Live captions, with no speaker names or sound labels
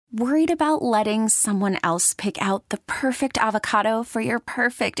Worried about letting someone else pick out the perfect avocado for your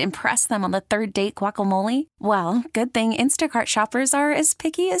perfect impress them on the third date guacamole? Well, good thing Instacart shoppers are as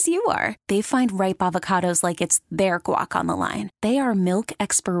picky as you are. They find ripe avocados like it's their guac on the line. They are milk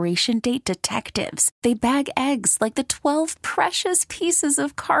expiration date detectives. They bag eggs like the 12 precious pieces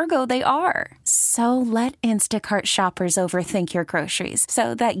of cargo they are. So let Instacart shoppers overthink your groceries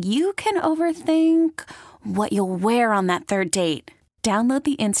so that you can overthink what you'll wear on that third date. Download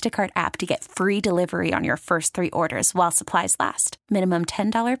the Instacart app to get free delivery on your first 3 orders while supplies last. Minimum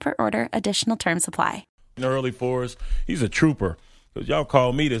 $10 per order. Additional terms apply. Early for us. He's a trooper. Because y'all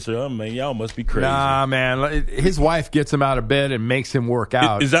call me this, man, y'all must be crazy. Nah, man. His wife gets him out of bed and makes him work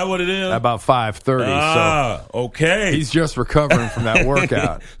out. Is that what it is? About 5:30. So okay. He's just recovering from that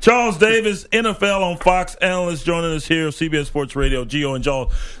workout. Charles Davis, NFL on Fox analyst, joining us here, CBS Sports Radio. Gio and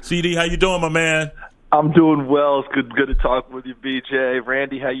Joel. CD, how you doing, my man? I'm doing well. It's good to talk with you, BJ.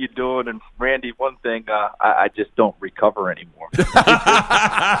 Randy, how you doing? And Randy, one thing, I just don't recover anymore. Man,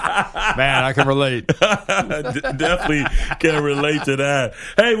 I can relate. Definitely can relate to that.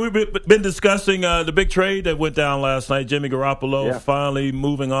 Hey, we've been discussing the big trade that went down last night. Jimmy Garoppolo finally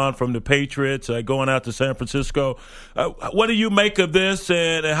moving on from the Patriots, going out to San Francisco. What do you make of this,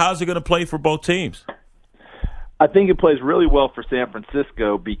 and how's it going to play for both teams? I think it plays really well for San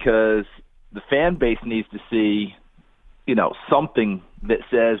Francisco because the fan base needs to see, something that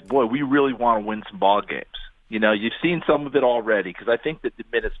says, boy, we really want to win some ball games. You've seen some of it already because I think that the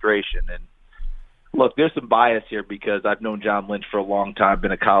administration, and look, there's some bias here because I've known John Lynch for a long time,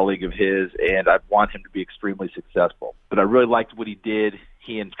 been a colleague of his, and I want him to be extremely successful. But I really liked what he did.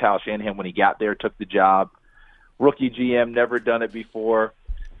 He and Kyle Shanahan, when he got there, took the job. Rookie GM, never done it before.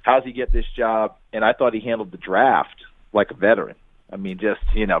 How's he get this job? And I thought he handled the draft like a veteran. I mean, just,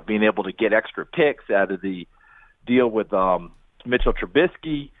 being able to get extra picks out of the deal with Mitchell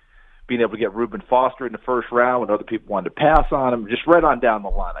Trubisky, being able to get Reuben Foster in the first round when other people wanted to pass on him, just right on down the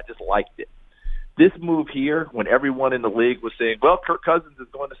line. I just liked it. This move here, when everyone in the league was saying, well, Kirk Cousins is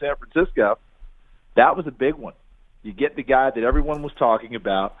going to San Francisco, that was a big one. You get the guy that everyone was talking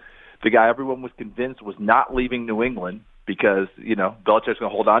about, the guy everyone was convinced was not leaving New England because, Belichick's going to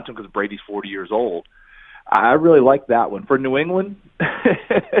hold on to him because Brady's 40 years old. I really like that one. For New England,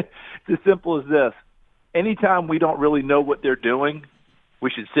 it's as simple as this. Anytime we don't really know what they're doing, we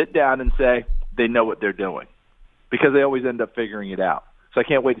should sit down and say they know what they're doing because they always end up figuring it out. So I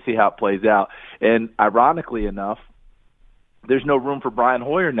can't wait to see how it plays out. And ironically enough, there's no room for Brian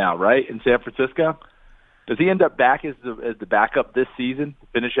Hoyer now, right, in San Francisco? Does he end up back as the backup this season to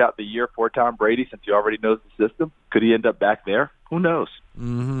finish out the year for Tom Brady since he already knows the system? Could he end up back there? Who knows?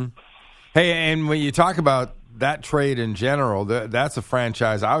 Mm-hmm. Hey, and when you talk about that trade in general, that's a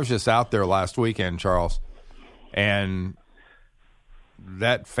franchise. I was just out there last weekend, Charles, and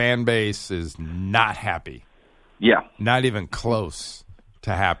that fan base is not happy. Yeah. Not even close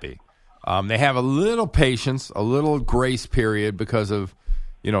to happy. They have a little patience, a little grace period because of,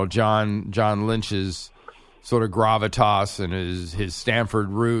 John Lynch's sort of gravitas and his Stanford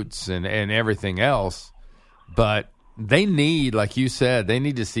roots and everything else. But they need, like you said, they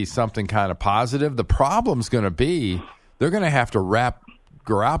need to see something kind of positive. The problem's going to be they're going to have to wrap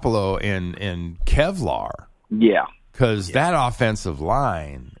Garoppolo in Kevlar. Yeah. Because that offensive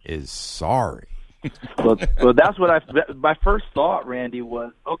line is sorry. Well, that's what my first thought, Randy,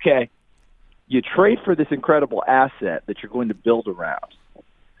 was, okay, you trade for this incredible asset that you're going to build around.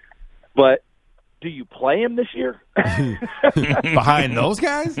 But do you play him this year? Behind those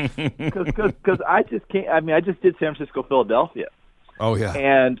guys? Because I just can't. I mean, I just did San Francisco, Philadelphia. Oh yeah,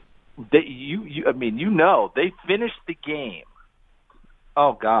 and they finished the game.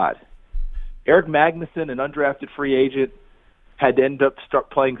 Oh God, Eric Magnuson, an undrafted free agent, had to end up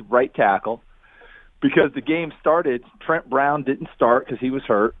start playing right tackle because the game started. Trent Brown didn't start because he was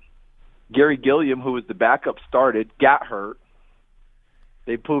hurt. Gary Gilliam, who was the backup, started, got hurt.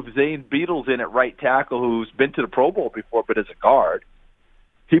 They put Zane Beadles in at right tackle, who's been to the Pro Bowl before, but as a guard.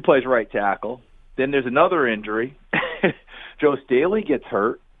 He plays right tackle. Then there's another injury. Joe Staley gets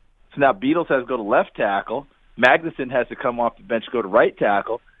hurt. So now Beadles has to go to left tackle. Magnuson has to come off the bench, go to right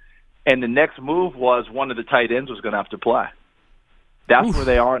tackle. And the next move was one of the tight ends was going to have to play. That's where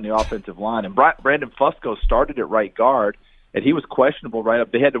they are in the offensive line. And Brandon Fusco started at right guard, and he was questionable right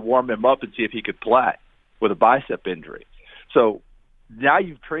up. They had to warm him up and see if he could play with a bicep injury. So now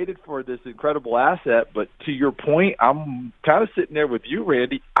you've traded for this incredible asset, but to your point, I'm kind of sitting there with you,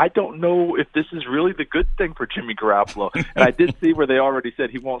 Randy. I don't know if this is really the good thing for Jimmy Garoppolo. And I did see where they already said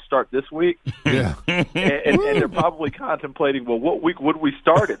he won't start this week. Yeah. and they're probably contemplating, well, what week would we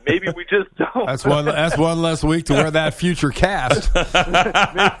start it? Maybe we just don't. That's one less week to wear that future cast.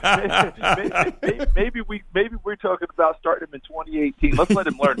 maybe we're talking about starting him in 2018. Let's let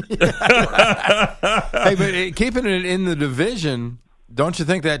him learn this. Hey, but keeping it in the division, don't you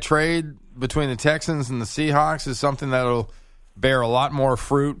think that trade between the Texans and the Seahawks is something that'll bear a lot more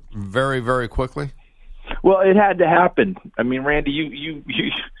fruit very, very quickly? Well, it had to happen. I mean, Randy,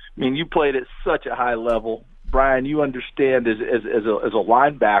 you played at such a high level. Brian, you understand as a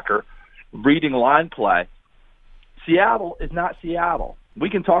linebacker, reading line play. Seattle is not Seattle. We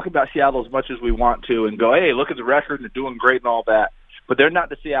can talk about Seattle as much as we want to and go, hey, look at the record, they're doing great and all that. But they're not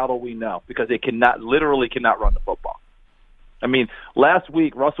the Seattle we know because they literally cannot run the football. I mean, last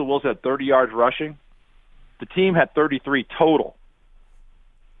week, Russell Wilson had 30 yards rushing. The team had 33 total.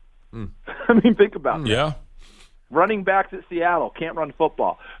 I mean, think about that. Yeah. Running backs at Seattle can't run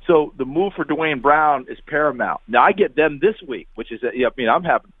football. So the move for Dwayne Brown is paramount. Now, I get them this week, which is, I'm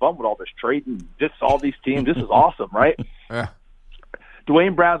having fun with all this trading, all these teams. This is awesome, right? Yeah.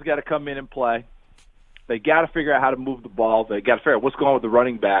 Dwayne Brown's got to come in and play. They got to figure out how to move the ball. They got to figure out what's going on with the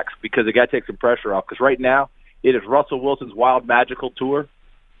running backs because they got to take some pressure off. Because right now, it is Russell Wilson's wild, magical tour,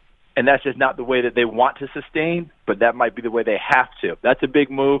 and that's just not the way that they want to sustain, but that might be the way they have to. That's a big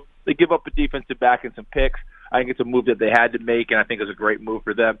move. They give up a defensive back and some picks. I think it's a move that they had to make, and I think it's a great move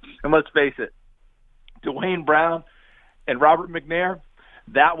for them. And let's face it, Dwayne Brown and Robert McNair,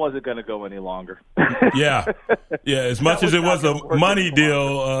 that wasn't going to go any longer. Yeah. As much as it was a money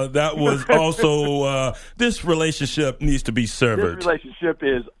deal, that was also this relationship needs to be severed. This relationship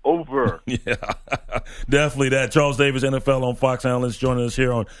is over. Yeah, definitely that. Charles Davis, NFL on Fox analyst, joining us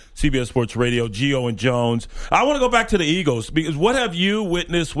here on CBS Sports Radio, Gio and Jones. I want to go back to the Eagles because what have you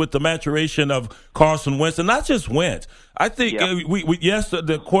witnessed with the maturation of Carson Wentz, and not just Wentz? I think,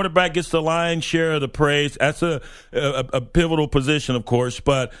 the quarterback gets the lion's share of the praise. That's a pivotal position, of course.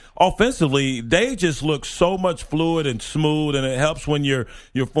 But offensively, they just look so much fluid and smooth, and it helps when your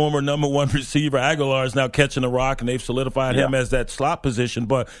former number one receiver, Aguilar, is now catching the rock, and they've solidified him as that slot position.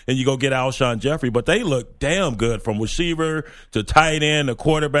 And you go get Alshon Jeffrey. But they look damn good from receiver to tight end to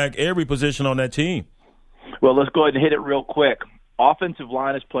quarterback, every position on that team. Well, let's go ahead and hit it real quick. Offensive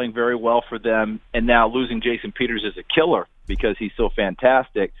line is playing very well for them, and now losing Jason Peters is a killer because he's so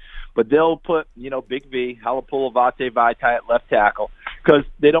fantastic. But they'll put, Big V, Halapoulivaati Vaitai at left tackle because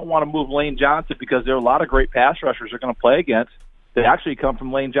they don't want to move Lane Johnson because there are a lot of great pass rushers they're going to play against that actually come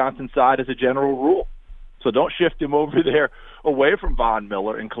from Lane Johnson's side as a general rule. So don't shift him over there away from Von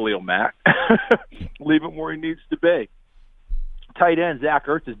Miller and Khalil Mack. Leave him where he needs to be. Tight end, Zach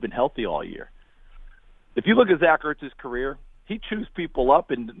Ertz has been healthy all year. If you look at Zach Ertz's career, he chews people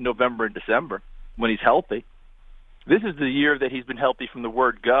up in November and December when he's healthy. This is the year that he's been healthy from the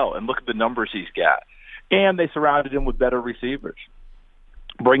word go, and look at the numbers he's got. And they surrounded him with better receivers.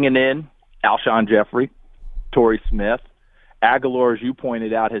 Bringing in Alshon Jeffrey, Torrey Smith, Aguilar, as you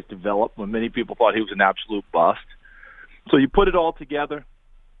pointed out, has developed when many people thought he was an absolute bust. So you put it all together,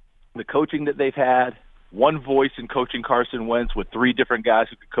 the coaching that they've had, one voice in coaching Carson Wentz with three different guys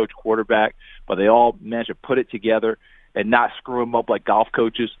who could coach quarterback, but they all managed to put it together and not screw him up like golf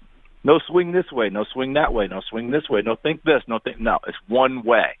coaches. No swing this way, no swing that way, no swing this way, no think this, no think. No, it's one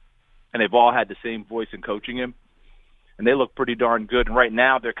way. And they've all had the same voice in coaching him. And they look pretty darn good. And right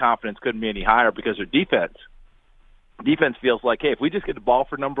now their confidence couldn't be any higher because their defense feels like, hey, if we just get the ball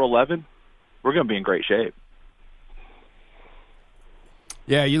for number 11, we're going to be in great shape.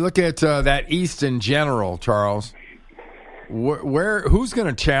 Yeah, you look at that East in general, Charles. Who's going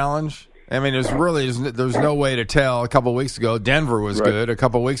to challenge? I mean, there's no way to tell. A couple of weeks ago, Denver was good. A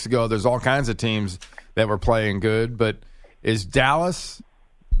couple of weeks ago, there's all kinds of teams that were playing good. But is Dallas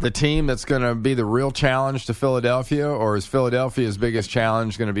the team that's going to be the real challenge to Philadelphia, or is Philadelphia's biggest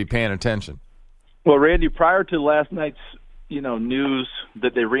challenge going to be paying attention? Well, Randy, prior to last night's news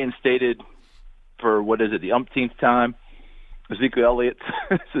that they reinstated for the umpteenth time Ezekiel Elliott's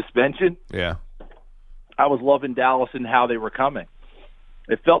suspension. Yeah, I was loving Dallas and how they were coming.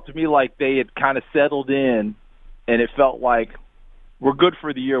 It felt to me like they had kind of settled in, and it felt like we're good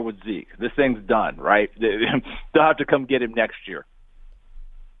for the year with Zeke. This thing's done, right? They'll have to come get him next year.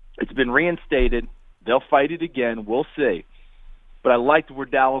 It's been reinstated. They'll fight it again. We'll see. But I liked where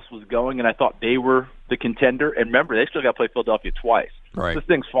Dallas was going, and I thought they were the contender. And remember, they still got to play Philadelphia twice. Right. This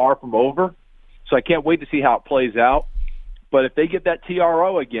thing's far from over, so I can't wait to see how it plays out. But if they get that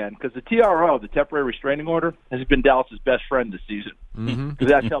TRO again, because the TRO, the temporary restraining order, has been Dallas's best friend this season, because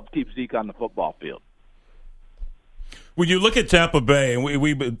that's helped keep Zeke on the football field. When you look at Tampa Bay, and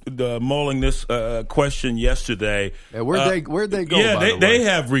we mulling this question yesterday. Yeah, where'd they go? Yeah, they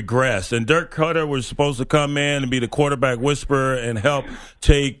have regressed. And Dirk Cutter was supposed to come in and be the quarterback whisperer and help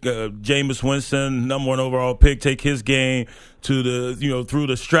take Jameis Winston, number 1 overall pick, take his game to the through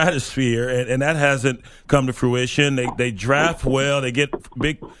the stratosphere, and that hasn't come to fruition. They draft well, they get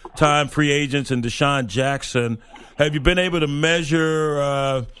big time free agents in Deshaun Jackson. Have you been able to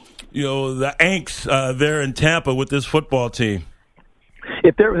measure? The angst there in Tampa with this football team?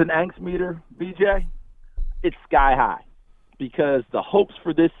 If there was an angst meter, BJ, it's sky high, because the hopes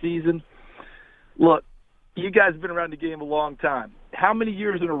for this season, look, you guys have been around the game a long time. How many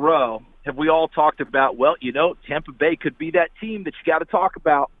years in a row have we all talked about, Tampa Bay could be that team that you got to talk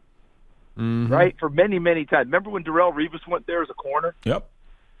about, right? For many, many times. Remember when Darrelle Revis went there as a corner? Yep.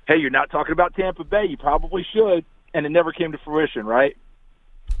 Hey, you're not talking about Tampa Bay. You probably should. And it never came to fruition, right?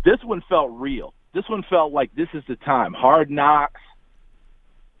 This one felt real. This one felt like this is the time. Hard knocks,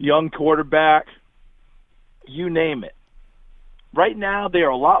 young quarterback, you name it. Right now, they are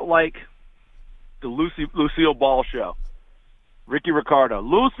a lot like the Lucille Ball show. Ricky Ricardo.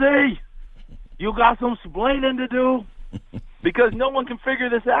 Lucy, you got some splaining to do, because no one can figure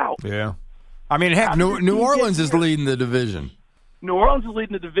this out. Yeah. I mean, heck, New Orleans is leading the division. New Orleans is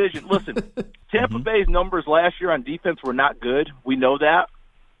leading the division. Listen, Tampa Bay's numbers last year on defense were not good. We know that.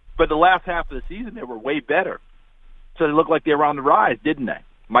 But the last half of the season, they were way better. So they looked like they were on the rise, didn't they?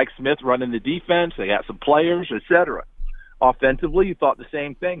 Mike Smith running the defense. They got some players, et cetera. Offensively, you thought the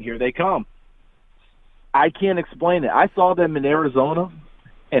same thing. Here they come. I can't explain it. I saw them in Arizona,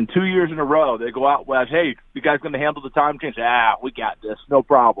 and 2 years in a row, they go out west. Hey, you guys going to handle the time change? We got this. No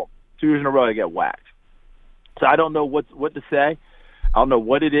problem. 2 years in a row, they get whacked. So I don't know what to say. I don't know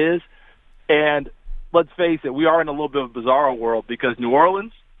what it is. And let's face it, we are in a little bit of a bizarro world, because New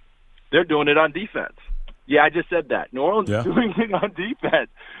Orleans, they're doing it on defense. Yeah, I just said that. New Orleans is doing it on defense.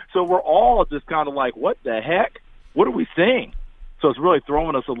 So we're all just kind of like, what the heck? What are we seeing? So it's really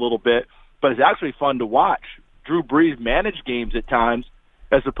throwing us a little bit, but it's actually fun to watch Drew Brees manage games at times,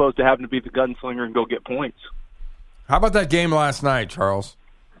 as opposed to having to be the gunslinger and go get points. How about that game last night, Charles?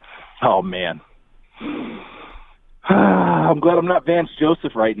 Oh, man. I'm glad I'm not Vance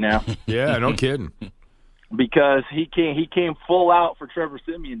Joseph right now. Yeah, no kidding. Because he came full out for Trevor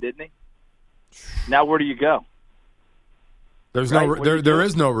Siemian, didn't he? Now where do you go? There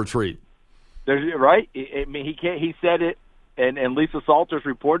is no retreat. Right? I mean, he said it, and Lisa Salters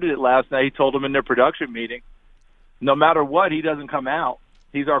reported it last night. He told them in their production meeting, no matter what, he doesn't come out.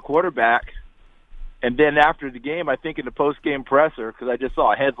 He's our quarterback. And then after the game, I think in the post-game presser, because I just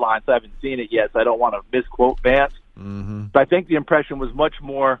saw a headline, so I haven't seen it yet, so I don't want to misquote Vance. Mm-hmm. But I think the impression was much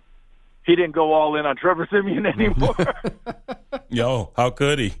more, he didn't go all in on Trevor Siemian anymore. Yo, how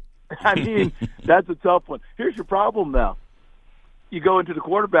could he? I mean, that's a tough one. Here's your problem, though. You go into the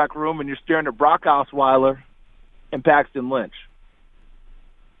quarterback room and you're staring at Brock Osweiler and Paxton Lynch.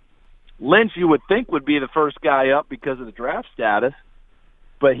 Lynch, you would think, would be the first guy up because of the draft status,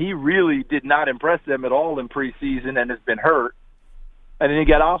 but he really did not impress them at all in preseason and has been hurt. And then you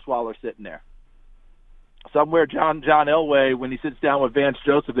got Osweiler sitting there. Somewhere John Elway, when he sits down with Vance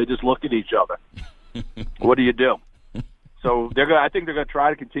Joseph, they just look at each other. What do you do? So I think they're going to try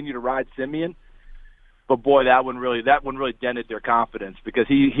to continue to ride Siemian. But boy, that one really dented their confidence, because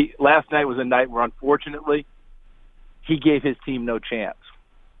he last night was a night where, unfortunately, he gave his team no chance,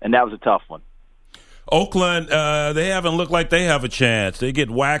 and that was a tough one. Oakland, they haven't looked like they have a chance. They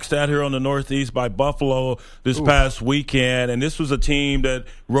get waxed out here on the Northeast by Buffalo this past weekend, and this was a team that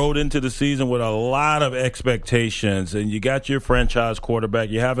rode into the season with a lot of expectations. And you got your franchise quarterback,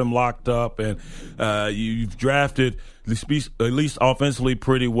 you have him locked up, and you've drafted at least offensively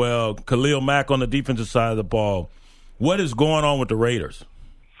pretty well. Khalil Mack on the defensive side of the ball. What is going on with the Raiders?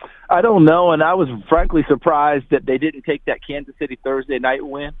 I don't know, and I was frankly surprised that they didn't take that Kansas City Thursday night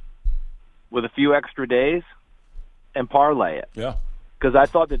win with a few extra days and parlay it. Yeah. Because I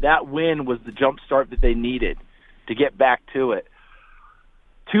thought that win was the jump start that they needed to get back to it.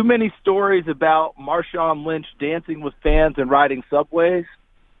 Too many stories about Marshawn Lynch dancing with fans and riding subways,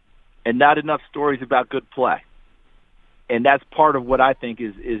 and not enough stories about good play. And that's part of what I think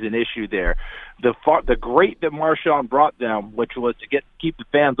is an issue there. The great that Marshawn brought them, which was to keep the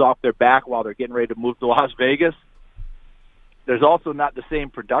fans off their back while they're getting ready to move to Las Vegas, there's also not the same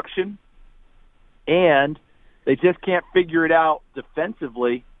production, and they just can't figure it out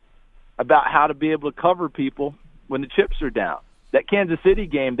defensively about how to be able to cover people when the chips are down. That Kansas City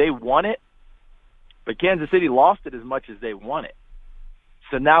game, they won it, But Kansas City lost it as much as they won it.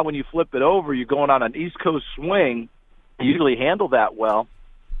 So now when you flip it over, you're going on an East Coast swing. You usually handle that well.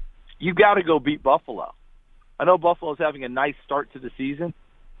 You've got to go beat Buffalo. I know Buffalo's having a nice start to the season,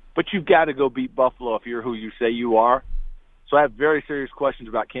 but you've got to go beat Buffalo if you're who you say you are. So I have very serious questions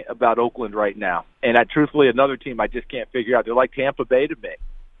about Oakland right now. And truthfully, another team I just can't figure out. They're like Tampa Bay to me.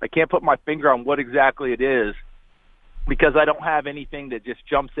 I can't put my finger on what exactly it is because I don't have anything that just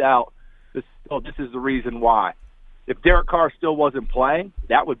jumps out. This is the reason why. If Derek Carr still wasn't playing,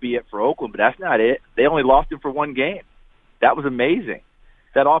 that would be it for Oakland, but that's not it. They only lost him for one game. That was amazing.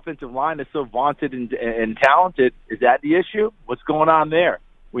 That offensive line is so vaunted and talented. Is that the issue? What's going on there?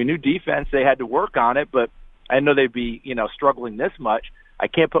 We knew defense, they had to work on it, but I didn't know they'd be, struggling this much. I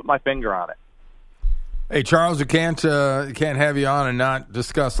can't put my finger on it. Hey, Charles, we can't have you on and not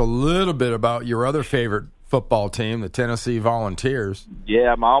discuss a little bit about your other favorite football team, the Tennessee Volunteers.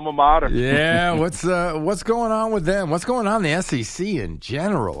 Yeah, my alma mater. Yeah, what's going on with them? What's going on in the SEC in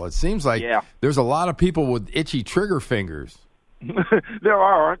general? It seems like there's a lot of people with itchy trigger fingers. There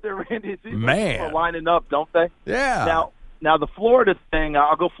aren't there, Randy? Man. People are lining up, don't they? Yeah. Now the Florida thing,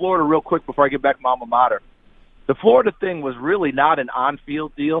 I'll go Florida real quick before I get back to my alma mater. The Florida thing was really not an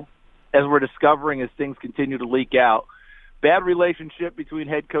on-field deal, as we're discovering as things continue to leak out. Bad relationship between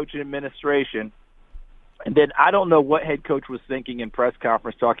head coach and administration. And then I don't know what head coach was thinking in press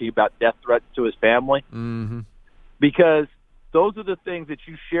conference talking about death threats to his family. Mm-hmm. Because those are the things that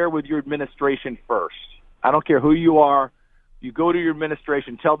you share with your administration first. I don't care who you are. You go to your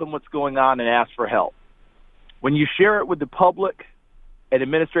administration, tell them what's going on, and ask for help. When you share it with the public and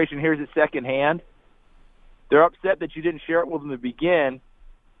administration hears it secondhand, they're upset that you didn't share it with them to begin.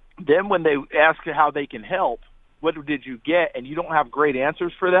 Then when they ask how they can help, what did you get, and you don't have great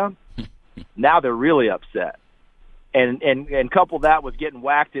answers for them, now they're really upset. And couple that with getting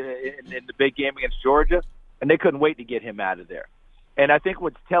whacked in the big game against Georgia, and they couldn't wait to get him out of there. And I think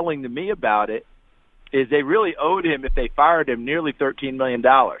what's telling to me about it is they really owed him, if they fired him, nearly $13 million.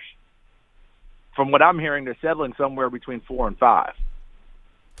 From what I'm hearing, they're settling somewhere between 4 and 5.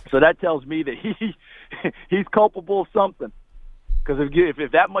 So that tells me that he's culpable of something. Because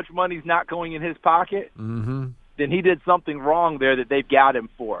if that much money's not going in his pocket, mm-hmm. then he did something wrong there that they've got him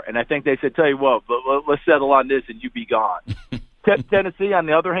for. And I think they said, tell you what, let's settle on this and you be gone. Tennessee, on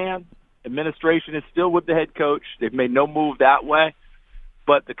the other hand, administration is still with the head coach. They've made no move that way.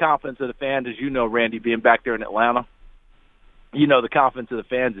 But the confidence of the fans, as you know, Randy, being back there in Atlanta, the confidence of the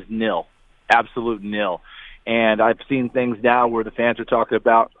fans is nil, absolute nil. And I've seen things now where the fans are talking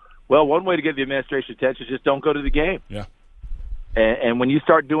about, well, one way to get the administration attention is just don't go to the game. Yeah. And when you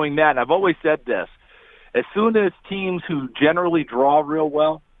start doing that, and I've always said this, as soon as teams who generally draw real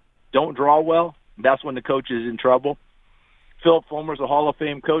well don't draw well, that's when the coach is in trouble. Philip Fulmer's a Hall of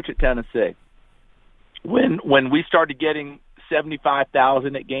Fame coach at Tennessee. When we started getting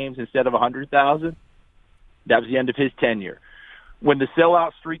 75,000 at games instead of 100,000, that was the end of his tenure. When the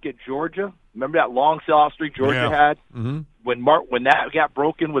sellout streak at Georgia, remember that long sellout streak Georgia had? Mm-hmm. When that got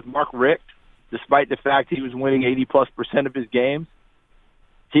broken with Mark Richt, despite the fact he was winning 80+% of his games,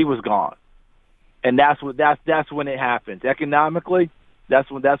 he was gone. And that's when it happens. Economically, that's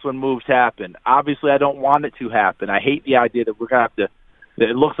when moves happen. Obviously, I don't want it to happen. I hate the idea that we're going to have to. That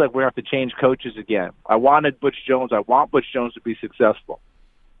it looks like we're going to have to change coaches again. I wanted Butch Jones. I want Butch Jones to be successful,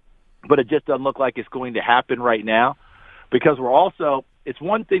 but it just doesn't look like it's going to happen right now because it's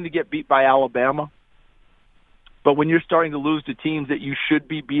one thing to get beat by Alabama, but when you're starting to lose to teams that you should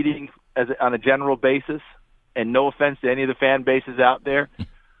be beating on a general basis, and no offense to any of the fan bases out there,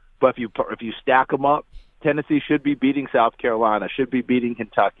 but if you stack them up, Tennessee should be beating South Carolina, should be beating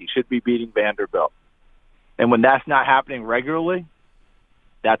Kentucky, should be beating Vanderbilt. And when that's not happening regularly,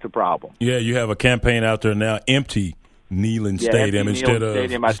 that's a problem. Yeah, you have a campaign out there now, empty Neyland Stadium instead of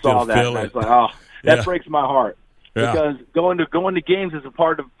Stadium. I saw that, and I was like, that breaks my heart. Yeah. Because going to games is a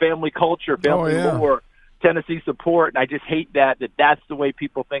part of family culture, family lore, Tennessee support, and I just hate that's the way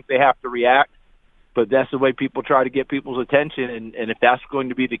people think they have to react. But that's the way people try to get people's attention, and if that's going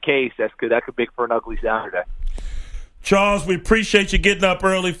to be the case, that could make for an ugly Saturday. Charles, we appreciate you getting up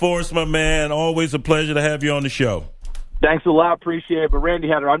early for us, my man. Always a pleasure to have you on the show. Thanks a lot, appreciate it. But Randy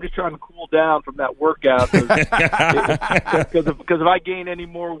Hatter, I'm just trying to cool down from that workout because if I gain any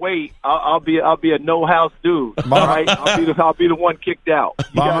more weight, I'll be a no house dude. All right, I'll be the one kicked out.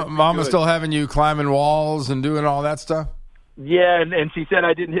 Mama's still having you climbing walls and doing all that stuff. Yeah, and she said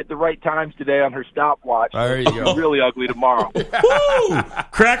I didn't hit the right times today on her stopwatch. There you go. It's really ugly tomorrow. Woo!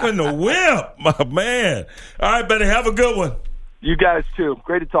 Crackling the whip, my man. All right, buddy, have a good one. You guys, too.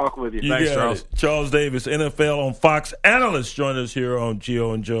 Great to talk with you. Thanks, Charles. Charles Davis, NFL on Fox analyst, joined us here on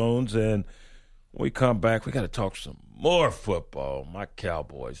Gio and Jones. And When we come back, we got to talk some more football. My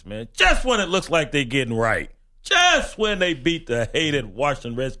Cowboys, man. Just when it looks like they're getting right. Just when they beat the hated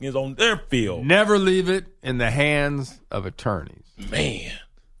Washington Redskins on their field. Never leave it in the hands of attorneys. Man,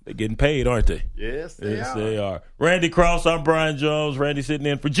 they're getting paid, aren't they? Yes, they are. Randy Cross, I'm Brian Jones. Randy sitting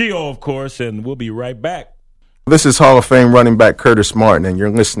in for Gio, of course, and we'll be right back. This is Hall of Fame running back Curtis Martin, and you're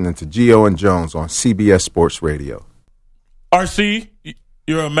listening to Gio and Jones on CBS Sports Radio. RC,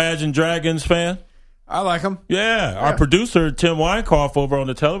 you're an Imagine Dragons fan? I like them. Yeah. Our producer, Tim Weinkoff, over on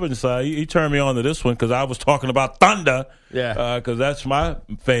the television side, he turned me on to this one because I was talking about Thunder. Yeah. Because that's my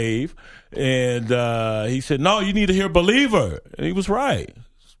fave. And he said, no, you need to hear Believer. And he was right.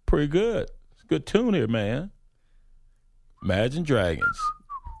 It's pretty good. It's a good tune here, man. Imagine Dragons.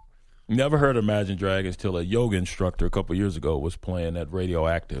 Never heard of Imagine Dragons till a yoga instructor a couple years ago was playing that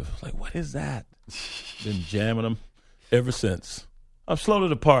Radioactive. I was like, what is that? Been jamming them ever since. I'm slow to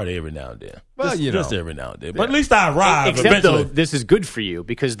the party every now and then. Well, just every now and then. But at least I arrive Except, eventually. though, this is good for you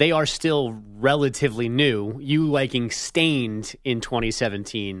because they are still relatively new. You liking Stained in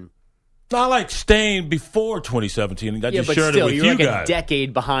 2017. I like Stain before 2017. I just but shared still, it with you're you like guys. a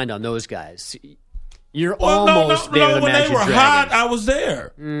decade behind on those guys. You're Well, almost there. no, when they were hot, I was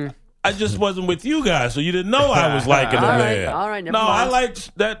there. I just wasn't with you guys, so you didn't know I was liking them then. All right, never no, mind. I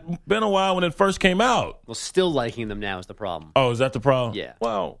liked that. Been a while when it first came out. Well, still liking them now is the problem. Oh, is that the problem? Yeah.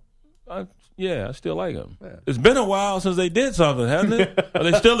 Well, I still like them. Yeah. It's been a while since they did something, hasn't it? Are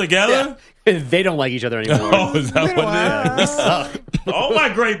they still together? They don't like each other anymore. Oh, is that what it is? All my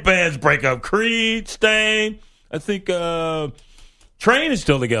great bands break up. Creed, Stain. I think Train is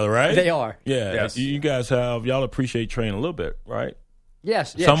still together, right? They are. Yeah. Yes. You guys y'all appreciate Train a little bit, right?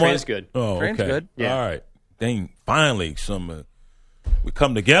 Yes. Yeah, Somewhat? Train's good. Oh, Train's okay. good. Yeah. All right. Dang, finally we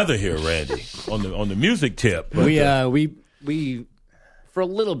come together here, Randy, on the music tip. But, We for a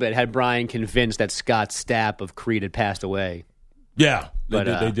little bit had Brian convinced that Scott Stapp of Creed had passed away. yeah, But,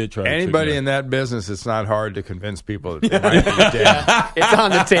 they did try. Anybody to in that business, it's not hard to convince people that they might be dead. It's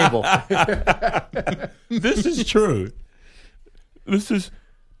on the table. This is true. This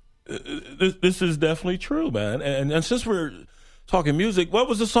is definitely true, man. And since we're talking music, what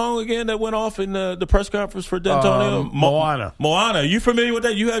was the song again that went off in the press conference for D'Antonio? Moana. Moana. Are you familiar with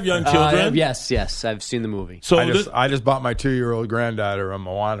that? You have young children. Yes, I've seen the movie. So I just bought my 2-year-old granddaughter a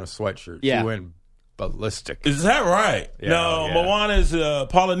Moana sweatshirt. Yeah. She went ballistic. is that right? Yeah, no, yeah. Moana is a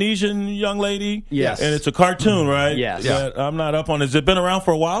Polynesian young lady. Yes. And it's a cartoon, right? Yes. Yeah. I'm not up on. Has it been around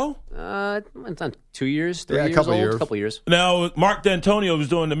for a while? It's on 2 years, 3 Yeah, a years couple old, years. couple years. Now, Mark D'Antonio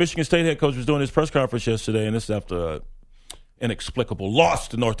the Michigan State head coach, was doing his press conference yesterday, and this is after inexplicable loss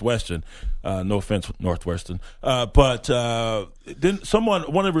to Northwestern. No offense, Northwestern. But then one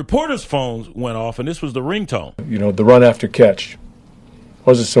of the reporters' phones went off, and this was the ringtone. You know, the run after catch.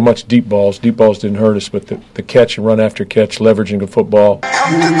 Wasn't so much deep balls. Deep balls didn't hurt us, but the catch and run after catch, leveraging the football.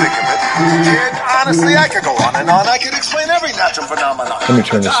 Come to think of it, kid, honestly, I could go on and on. I could explain every natural phenomenon. Let me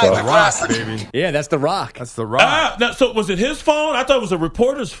turn this off. The Rock, baby. Yeah, that's The Rock. That's The Rock. So was it his phone? I thought it was a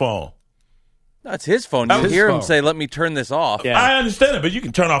reporter's phone. That's his phone. You his hear him phone. say, let me turn this off. Yeah. I understand it, but you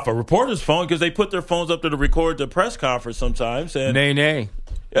can turn off a reporter's phone because they put their phones up to record the press conference sometimes. And Nay.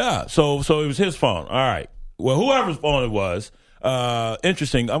 yeah, so it was his phone. All right. Well, whoever's phone it was,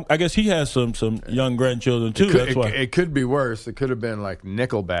 interesting. I guess he has some young grandchildren too. That's why. It could be worse. It could have been like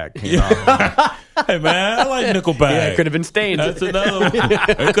Nickelback came out. Hey man, I like Nickelback. Yeah, it could have been Stained. That's another one.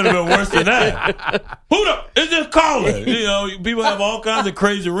 It could have been worse than that. Who the? It's just calling. You know, people have all kinds of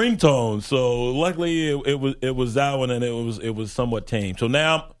crazy ringtones. So luckily, it was that one, and it was somewhat tame. So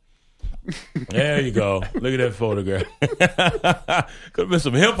now, there you go. Look at that photograph. Could have been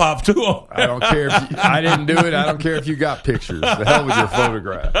some hip hop too. I don't care if I didn't do it. I don't care if you got pictures. The hell with your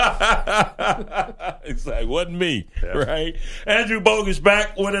photograph. It's like wasn't me, right? Andrew Bogus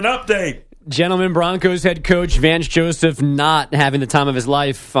back with an update. Gentlemen, Broncos head coach Vance Joseph not having the time of his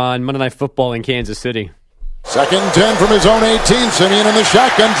life on Monday Night Football in Kansas City. 2nd and 10 from his own 18. Simeon in the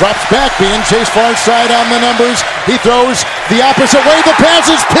shotgun, drops back, being chased far side on the numbers. He throws the opposite way. The pass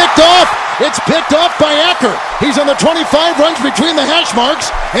is picked off. It's picked off by Acker. He's on the 25, runs between the hash marks,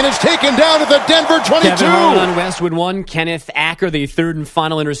 and is taken down at the Denver 22. Kevin Rowland on Westwood 1. Kenneth Acker, the third and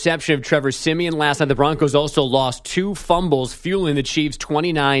final interception of Trevor Siemian. Last night, the Broncos also lost 2 fumbles, fueling the Chiefs'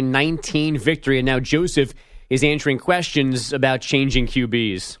 29-19 victory. And now Joseph is answering questions about changing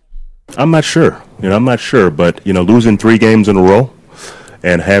QBs. I'm not sure. But, losing 3 games in a row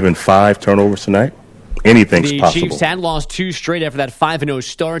and having 5 turnovers tonight, anything's possible. The Chiefs had lost 2 straight after that 5-0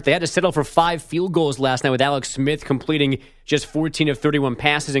 start. They had to settle for 5 field goals last night with Alex Smith completing just 14 of 31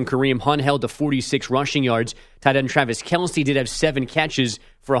 passes, and Kareem Hunt held to 46 rushing yards. Tight end Travis Kelce did have 7 catches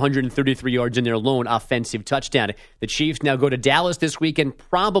for 133 yards in their lone offensive touchdown. The Chiefs now go to Dallas this weekend.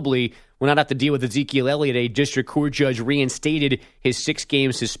 Probably will not have to deal with Ezekiel Elliott. A district court judge reinstated his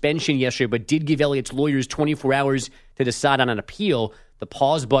 6-game suspension yesterday, but did give Elliott's lawyers 24 hours to decide on an appeal. The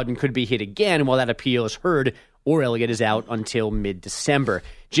pause button could be hit again while that appeal is heard, or Elliott is out until mid-December.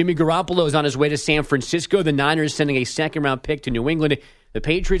 Jimmy Garoppolo is on his way to San Francisco. The Niners sending a second-round pick to New England. The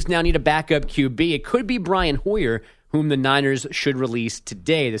Patriots now need a backup QB. It could be Brian Hoyer, whom the Niners should release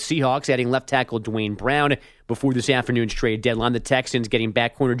today. The Seahawks adding left tackle Dwayne Brown before this afternoon's trade deadline. The Texans getting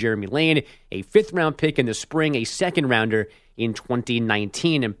back corner Jeremy Lane, a 5th-round pick in the spring, a 2nd-rounder in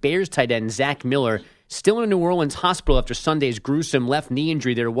 2019. And Bears tight end Zach Miller still in a New Orleans hospital after Sunday's gruesome left knee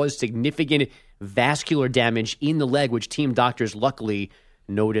injury. There was significant vascular damage in the leg, which team doctors luckily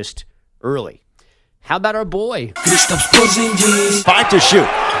noticed early. How about our boy? 5 to shoot.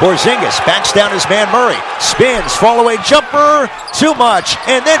 Porzingis backs down his man Murray. Spins, fall-away jumper. Too much.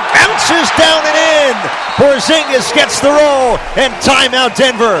 And then bounces down and in. Porzingis gets the roll. And timeout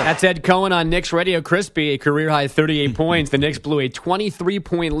Denver. That's Ed Cohen on Knicks Radio. Crispy, a career-high 38 points. The Knicks blew a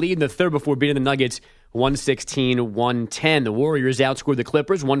 23-point lead in the third before beating the Nuggets 116-110. The Warriors outscored the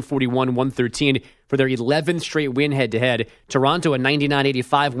Clippers 141-113 for their 11th straight win head-to-head. Toronto a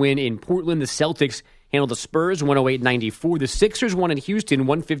 99-85 win in Portland. The Celtics handled the Spurs 108-94. The Sixers won in Houston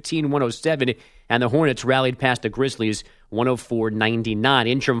 115-107. And the Hornets rallied past the Grizzlies 104-99.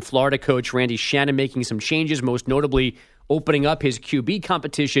 Interim Florida coach Randy Shannon making some changes, most notably opening up his QB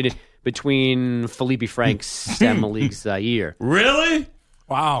competition between Felipe Franks and Malik Zaire. Really?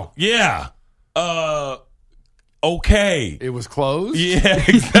 Wow. Yeah. Okay. It was closed? Yeah,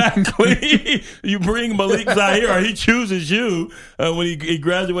 exactly. You bring Malik Zaire, or he chooses you when he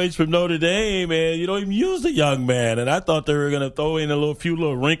graduates from Notre Dame, and you don't even use the young man. And I thought they were going to throw in a few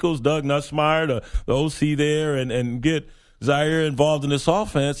little wrinkles, Doug Nussmeier, the OC there, and get Zaire involved in this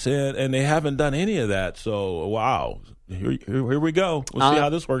offense, and they haven't done any of that. So, wow. Here we go. We'll see how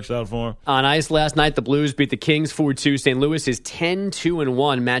this works out for him. On ice last night, the Blues beat the Kings 4-2. St. Louis is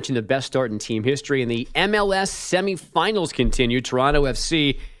 10-2-1, matching the best start in team history. And the MLS semifinals continue. Toronto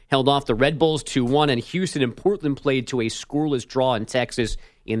FC held off the Red Bulls 2-1, and Houston and Portland played to a scoreless draw in Texas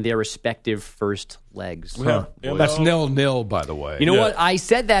in their respective first legs. Huh. That's 0-0, by the way. You know what? I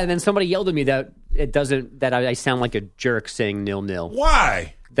said that, and then somebody yelled at me that it doesn't. That I sound like a jerk saying 0-0.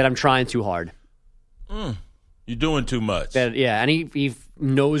 Why? That I'm trying too hard. You're doing too much. And he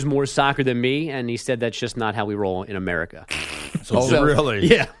knows more soccer than me, and he said that's just not how we roll in America. So, really?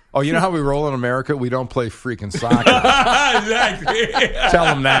 Yeah. Oh, you know how we roll in America? We don't play freaking soccer. Exactly. Tell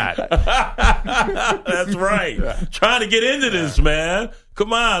them that. That's right. Trying to get into this, man.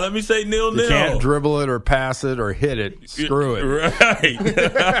 Come on, let me say 0-0. You can't dribble it or pass it or hit it. Screw it. Right.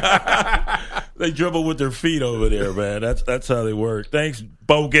 They dribble with their feet over there, man. That's how they work. Thanks,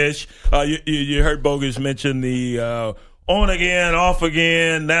 Bogish. You heard Bogish mention the on again, off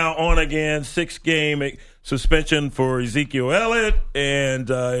again, now on again, 6-game suspension for Ezekiel Elliott, and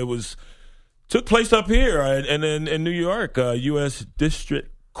it took place up here and in New York. U.S.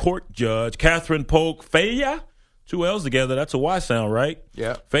 District Court Judge Catherine Polk Faya, 2 L's together, that's a Y sound, right?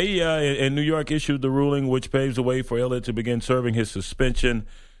 Yeah. Faya in New York issued the ruling which paves the way for Elliott to begin serving his suspension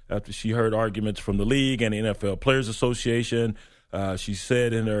after she heard arguments from the league and the NFL Players Association. She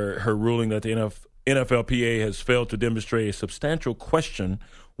said in her ruling that the NFLPA has failed to demonstrate a substantial question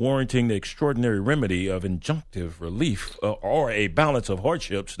warranting the extraordinary remedy of injunctive relief or a balance of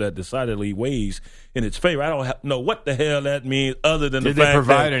hardships that decidedly weighs in its favor. I don't know what the hell that means other than the fact that... Did they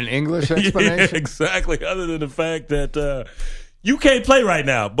provide an English explanation? Yeah, exactly, other than the fact that you can't play right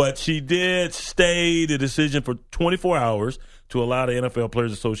now. But she did stay the decision for 24 hours to allow the NFL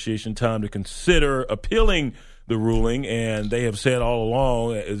Players Association time to consider appealing the ruling, and they have said all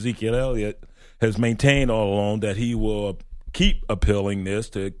along, Ezekiel Elliott has maintained all along that he will keep appealing this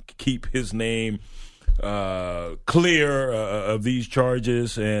to keep his name clear of these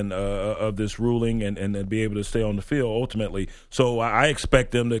charges and of this ruling and be able to stay on the field ultimately. So I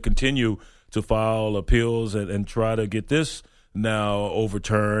expect them to continue to file appeals and try to get this now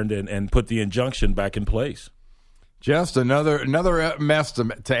overturned and put the injunction back in place. Just another mess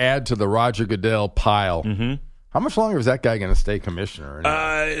to add to the Roger Goodell pile. Mm-hmm. How much longer is that guy going to stay commissioner?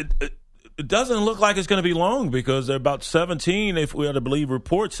 It doesn't look like it's going to be long because there are about 17, if we are to believe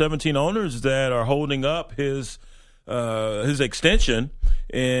reports, 17 owners that are holding up his extension.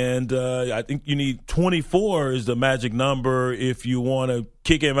 And I think you need 24 is the magic number if you want to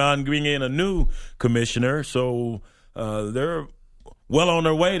kick him out and bring in a new commissioner. So they're well on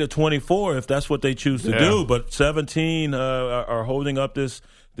their way to 24 if that's what they choose to do. But 17 are holding up this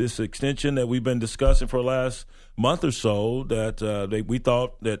extension that we've been discussing for the last month or so, that we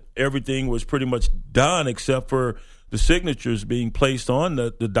thought that everything was pretty much done except for the signatures being placed on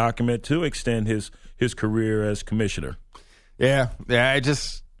the document to extend his career as commissioner. Yeah.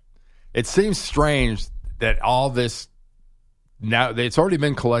 It seems strange that all this now it's already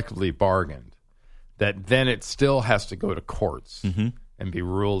been collectively bargained, that then it still has to go to courts and be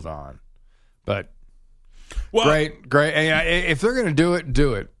ruled on. But great. If they're going to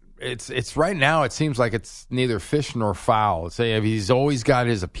do it. It's right now. It seems like it's neither fish nor fowl. He's always got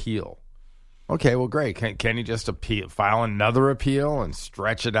his appeal. Okay, well, great. Can he just file another appeal and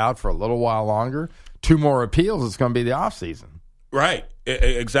stretch it out for a little while longer? 2 more appeals. It's going to be the off season. Right.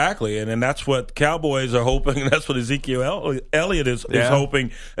 Exactly. And that's what Cowboys are hoping. And that's what Ezekiel Elliott is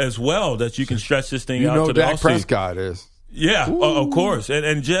hoping as well, that you can stretch this thing out to the Dak offseason. Prescott is. Yeah, of course.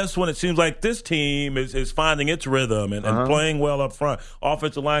 And just when it seems like this team is finding its rhythm and playing well up front,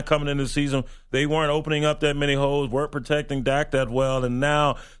 offensive line coming into the season, they weren't opening up that many holes, weren't protecting Dak that well, and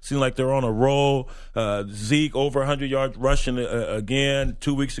now it seems like they're on a roll. Zeke over 100 yards rushing again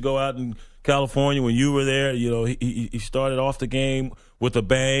 2 weeks ago out in California when you were there. He started off the game with a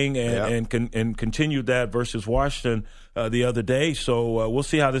bang and continued that versus Washington the other day. So we'll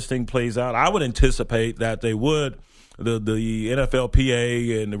see how this thing plays out. I would anticipate that they would. The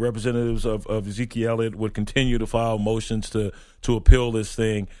NFLPA and the representatives of Ezekiel Elliott would continue to file motions to appeal this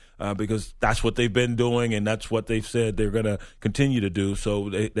thing because that's what they've been doing and that's what they've said they're going to continue to do. So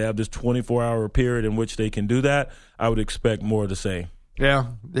they have this 24-hour period in which they can do that. I would expect more of the same. Yeah.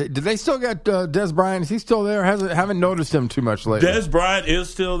 Did they still got Dez Bryant? Is he still there? Haven't noticed him too much lately. Dez Bryant is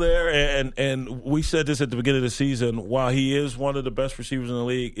still there, and we said this at the beginning of the season. While he is one of the best receivers in the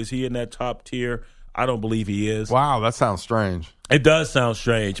league, is he in that top tier? I don't believe he is. Wow, that sounds strange. It does sound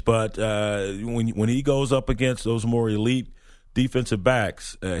strange, but when he goes up against those more elite defensive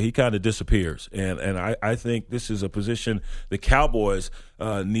backs, he kind of disappears. And I think this is a position the Cowboys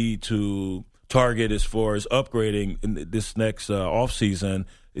need to target as far as upgrading in this next offseason,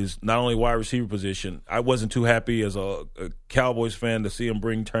 is not only wide receiver position. I wasn't too happy as a Cowboys fan to see him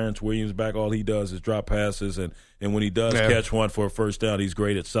bring Terrence Williams back. All he does is drop passes, and when he does catch one for a first down, he's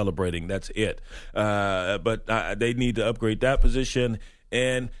great at celebrating. That's it. But they need to upgrade that position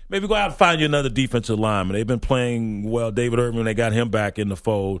and maybe go out and find you another defensive lineman. They've been playing well. David Irvin, they got him back in the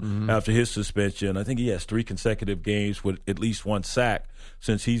fold after his suspension. I think he has 3 consecutive games with at least 1 sack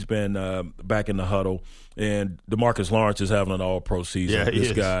since he's been back in the huddle. And DeMarcus Lawrence is having an all-pro season.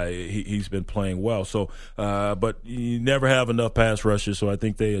 This guy, he's been playing well. So, but you never have enough pass rushers, so I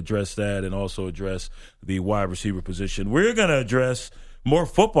think they address that and also address the wide receiver position. We're going to address more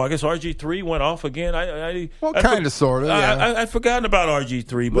football. I guess RG3 went off again. Kind of, sort of. Yeah. I'd forgotten about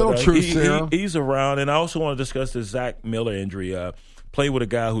RG3, but he's around. And I also want to discuss the Zach Miller injury. Played with a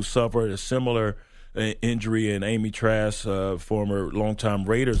guy who suffered a similar injury, and Amy Trask, former longtime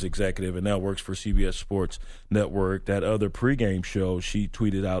Raiders executive and now works for CBS Sports Network. That other pregame show, she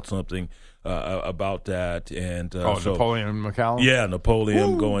tweeted out something about that. And Napoleon McCallum? Yeah,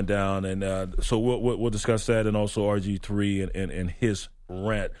 Napoleon going down. And so we'll discuss that, and also RG3 and his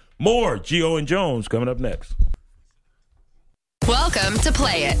rant. More Gio and Jones coming up next. Welcome to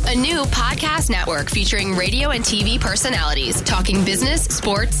Play It, a new podcast network featuring radio and TV personalities talking business,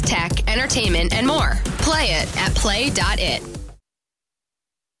 sports, tech, entertainment, and more. Play it at play.it.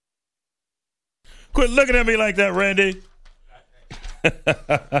 Quit looking at me like that, Randy.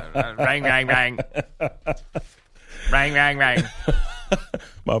 Rang, rang, rang. Rang, rang, rang.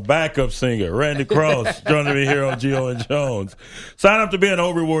 My backup singer, Randy Cross, joining me here on Gio and Jones. Sign up to be an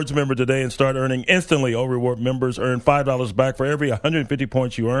O Rewards member today and start earning instantly. O Reward members earn $5 back for every 150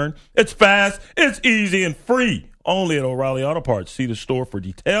 points you earn. It's fast, it's easy, and free. Only at O'Reilly Auto Parts. See the store for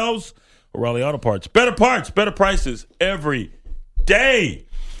details. O'Reilly Auto Parts. Better parts, better prices every day.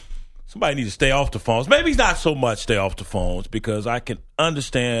 Somebody needs to stay off the phones. Maybe not so much stay off the phones, because I can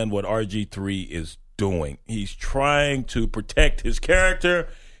understand what RG3 is doing. He's trying to protect his character,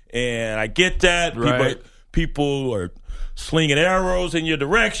 and I get that. Right. People are slinging arrows in your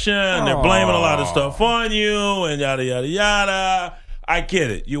direction. They're blaming a lot of stuff on you, and yada, yada, yada. I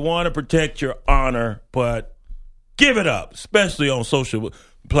get it. You want to protect your honor, but give it up, especially on social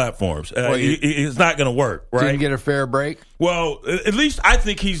platforms. It's not going to work, right? Didn't get a fair break? Well, at least I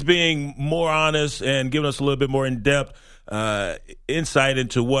think he's being more honest and giving us a little bit more in-depth insight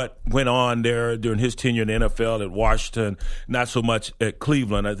into what went on there during his tenure in the NFL at Washington, not so much at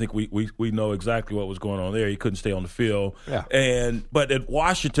Cleveland. I think we know exactly what was going on there. He couldn't stay on the field. Yeah. But at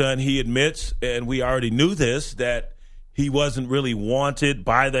Washington, he admits, and we already knew this, that he wasn't really wanted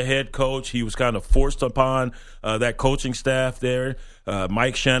by the head coach. He was kind of forced upon that coaching staff there.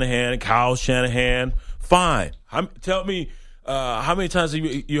 Mike Shanahan, Kyle Shanahan. Fine. Tell me how many times have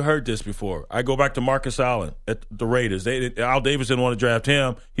you heard this before? I go back to Marcus Allen at the Raiders. Al Davis didn't want to draft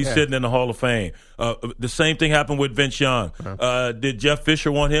him. He's sitting in the Hall of Fame. The same thing happened with Vince Young. Did Jeff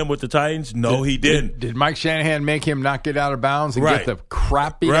Fisher want him with the Titans? No, he didn't. Did Mike Shanahan make him not get out of bounds and get the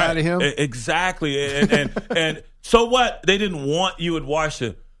crap beat out of him? Exactly. And so what? They didn't want you at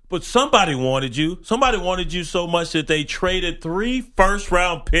Washington. But somebody wanted you. Somebody wanted you so much that they traded 3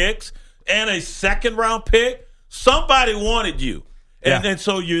 first-round picks and a second-round pick. Somebody wanted you. And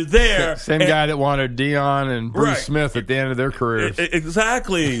so you're there. Same guy that wanted Dion and Bruce Smith at the end of their careers.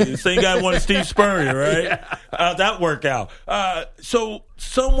 Exactly. Same guy wanted Steve Spurrier, right? How'd that work out? So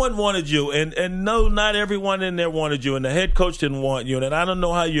someone wanted you, and no, not everyone in there wanted you, and the head coach didn't want you. And I don't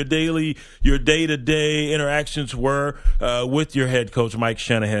know how your day-to-day interactions were with your head coach, Mike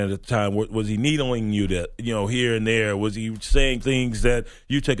Shanahan, at the time. Was he needling you to, here and there? Was he saying things that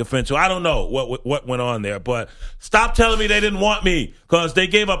you take offense to? I don't know what went on there, but stop telling me they didn't want me. Because they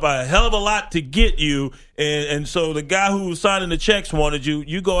gave up a hell of a lot to get you, and so the guy who was signing the checks wanted you.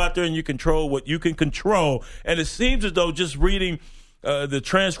 You go out there and you control what you can control. And it seems as though just reading the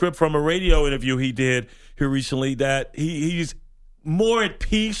transcript from a radio interview he did here recently that he's more at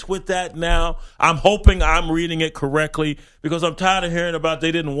peace with that now. I'm hoping I'm reading it correctly because I'm tired of hearing about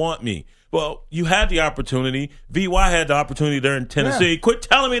they didn't want me. Well, you had the opportunity. VY had the opportunity there in Tennessee. Yeah. Quit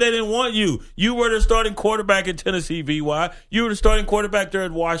telling me they didn't want you. You were the starting quarterback in Tennessee, VY. You were the starting quarterback there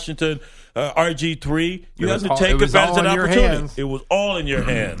at Washington, RG3. You had to take advantage of the opportunity. It was all in your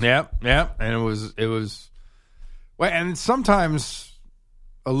hands. Yep. And it was well, and sometimes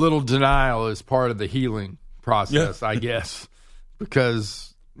a little denial is part of the healing process, I guess,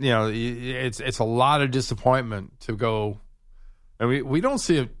 because it's a lot of disappointment to go. And we don't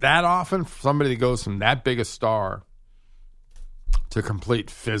see it that often. Somebody that goes from that big a star to complete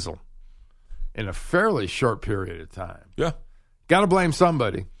fizzle in a fairly short period of time. Yeah. Got to blame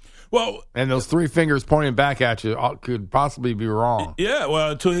somebody. Well, and those 3 fingers pointing back at you could possibly be wrong. Yeah,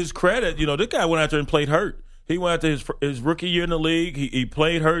 well, to his credit, this guy went out there and played hurt. He went out there his rookie year in the league. He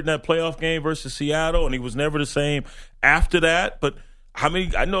played hurt in that playoff game versus Seattle, and he was never the same after that. But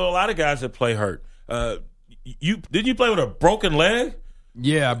I know a lot of guys that play hurt. Didn't you play with a broken leg?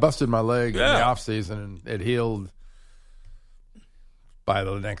 Yeah, I busted my leg in the offseason, and it healed by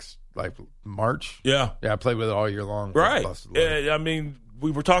the next, March. Yeah. Yeah, I played with it all year long. Right. We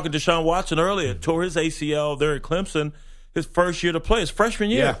were talking to Deshaun Watson earlier. Tore his ACL there at Clemson his first year to play, his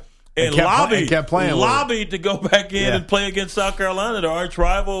freshman year. Yeah. And lobbied to go back in and play against South Carolina, the arch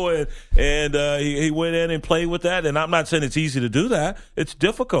rival, and he went in and played with that. And I'm not saying it's easy to do that. It's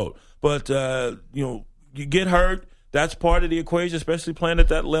difficult. But, you get hurt. That's part of the equation, especially playing at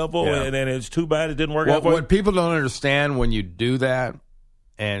that level. Yeah. And it's too bad it didn't work out. What people don't understand when you do that,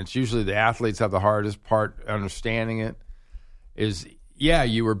 and it's usually the athletes have the hardest part understanding it, is,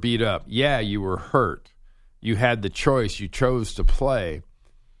 you were beat up. Yeah, you were hurt. You had the choice. You chose to play.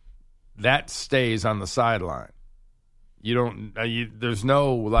 That stays on the sideline. You don't. There's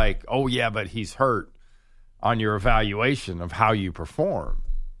no but he's hurt on your evaluation of how you perform.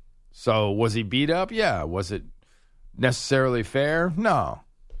 So was he beat up? Yeah. Was it necessarily fair? No.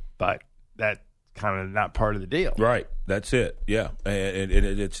 But that's kind of not part of the deal. Right. That's it. Yeah. And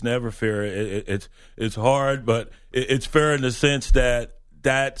it's never fair. It's hard, but it's fair in the sense that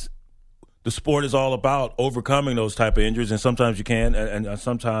the sport is all about overcoming those type of injuries, and sometimes you can, and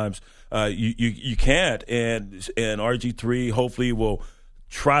sometimes you can't. And RG3 hopefully will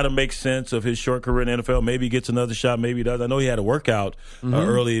try to make sense of his short career in the NFL. Maybe he gets another shot, maybe he does. I know he had a workout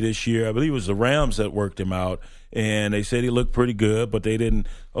earlier this year. I believe it was the Rams that worked him out, and they said he looked pretty good, but they didn't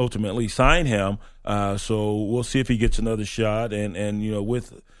ultimately sign him. So we'll see if he gets another shot. And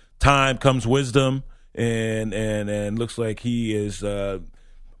with time comes wisdom, and looks like he is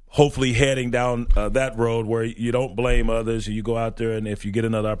hopefully heading down that road where you don't blame others. You go out there, and if you get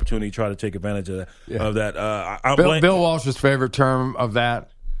another opportunity, try to take advantage of that. Bill Walsh's favorite term of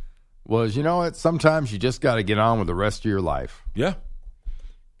that was, sometimes you just got to get on with the rest of your life. Yeah.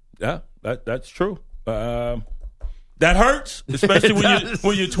 Yeah, that's true. That hurts, especially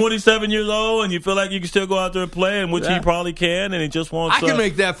when you're 27 years old and you feel like you can still go out there and play, and which he probably can, and he just wants. I can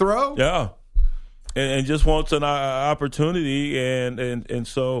make that throw. Yeah. And just wants an opportunity, and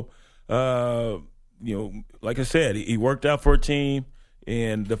so like I said, he worked out for a team,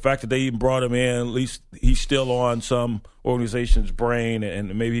 and the fact that they even brought him in, at least he's still on some organization's brain,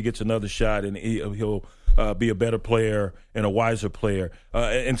 and maybe he gets another shot, and he'll be a better player and a wiser player.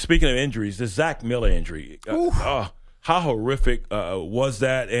 And speaking of injuries, the Zach Miller injury, how horrific was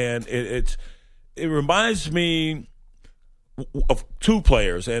that? And it reminds me of two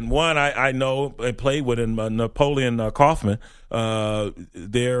players, and one I know and played with him, Napoleon Kaufman. Nap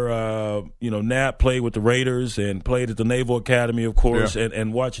played with the Raiders and played at the Naval Academy, of course,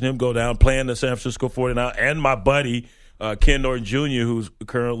 and watching him go down, playing the San Francisco 49ers, and my buddy Ken Norton Jr., who's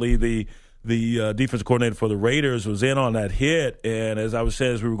currently the defensive coordinator for the Raiders, was in on that hit. And as I was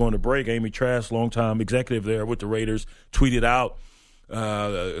saying, as we were going to break, Amy Trask, longtime executive there with the Raiders, tweeted out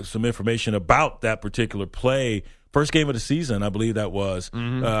some information about that particular play. First game of the season, I believe that was,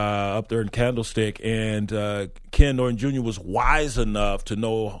 up there in Candlestick. And Ken Norton Jr. was wise enough to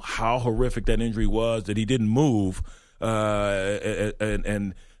know how horrific that injury was, that he didn't move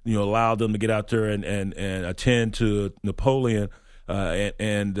and allowed them to get out there and attend to Napoleon.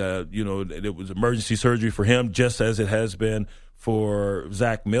 It was emergency surgery for him, just as it has been for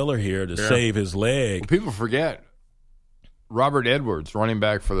Zach Miller here to save his leg. Well, people forget Robert Edwards, running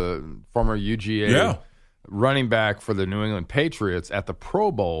back for the former UGA, running back for the New England Patriots at the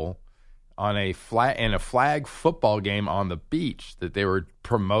Pro Bowl in a flag football game on the beach that they were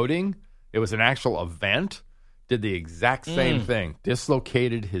promoting. It was an actual event. Did the exact same thing.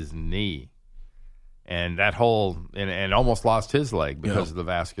 Dislocated his knee. And that and almost lost his leg because of the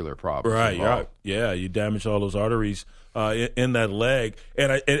vascular problems. Right. Yeah, you damaged all those arteries in that leg.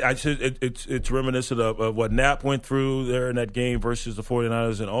 And it's reminiscent of what Knapp went through there in that game versus the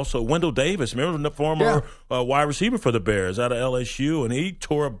 49ers. And also Wendell Davis, remember the former wide receiver for the Bears out of LSU, and he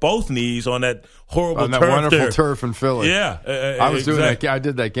tore up both knees on that horrible turf wonderful turf in Philly. Yeah. I was doing that. I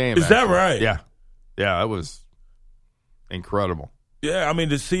did that game. Is that right? Yeah. Yeah, it was incredible. Yeah, I mean,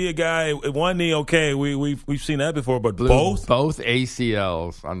 to see a guy one knee, okay, we've seen that before, but both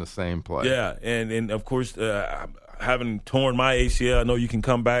ACLs on the same play. Yeah, and of course, having torn my ACL, I know you can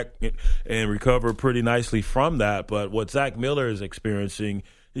come back and recover pretty nicely from that. But what Zach Miller is experiencing,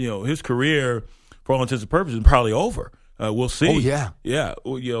 his career, for all intents and purposes, is probably over. We'll see. Oh yeah.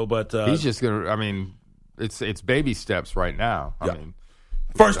 But he's just gonna. I mean, it's baby steps right now. I mean.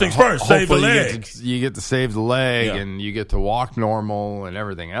 First things first, save the leg. You get to save the leg, and you get to walk normal and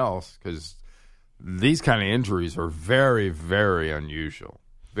everything else, because these kind of injuries are very, very unusual,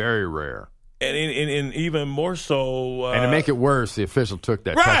 very rare. And even more so... and to make it worse, the official took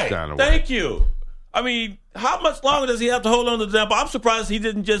that touchdown away. Thank you. I mean, how much longer does he have to hold on to the ball? I'm surprised he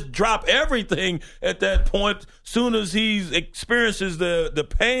didn't just drop everything at that point soon as he experiences the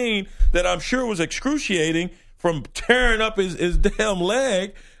pain that I'm sure was excruciating from tearing up his damn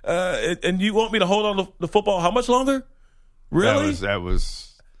leg, and you want me to hold on to the football how much longer? Really? That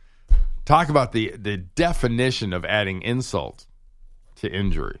was talk about the definition of adding insult to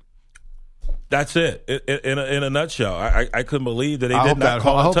injury. That's it. In a nutshell. I couldn't believe that they did not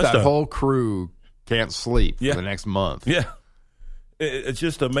call a touchdown. I hope that whole crew can't sleep for the next month. Yeah. It's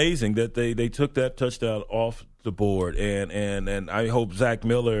just amazing that they took that touchdown off the board, and I hope Zach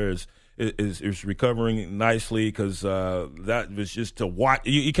Miller is recovering nicely, because that was just to watch.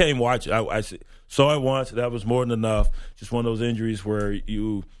 You can't even watch it. I saw it once. That was more than enough. Just one of those injuries where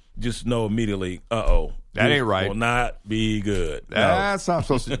you just know immediately, that ain't right. Will not be good. That's not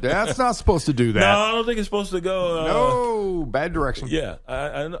supposed to. That's not supposed to do that. No, I don't think it's supposed to go. No, bad direction. Yeah,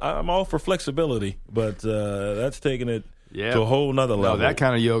 I'm all for flexibility, but that's taking it to a whole nother level. No, that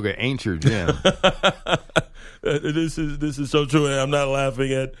kind of yoga ain't your gym. This is so true. I'm not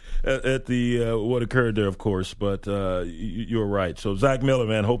laughing at the what occurred there, of course, but you're right. So Zach Miller,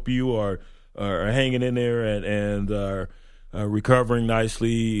 man, hope you are hanging in there and are recovering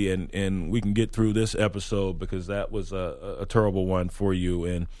nicely, and we can get through this episode, because that was a terrible one for you,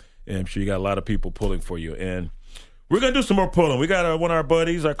 and I'm sure you got a lot of people pulling for you. And we're gonna do some more pulling. We got one of our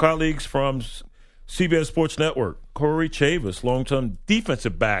buddies, our colleagues from CBS Sports Network, Corey Chavis, long-term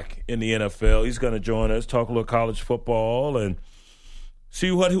defensive back in the NFL. He's going to join us, talk a little college football, and see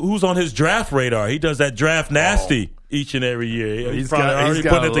who's on his draft radar. He does that draft nasty each and every year. He's probably already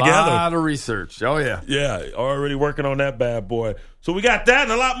putting it together. A lot of research. Oh, yeah. Yeah, already working on that bad boy. So we got that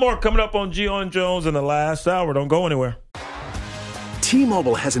and a lot more coming up on Gio and Jones in the last hour. Don't go anywhere.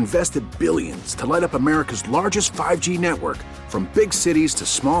 T-Mobile has invested billions to light up America's largest 5G network, from big cities to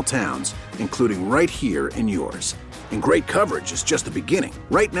small towns, including right here in yours. And great coverage is just the beginning.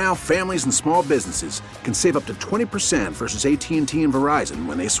 Right now, families and small businesses can save up to 20% versus AT&T and Verizon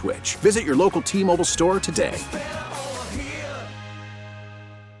when they switch. Visit your local T-Mobile store today.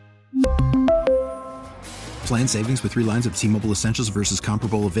 Plan savings with 3 lines of T-Mobile Essentials versus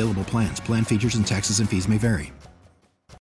comparable available plans. Plan features and taxes and fees may vary.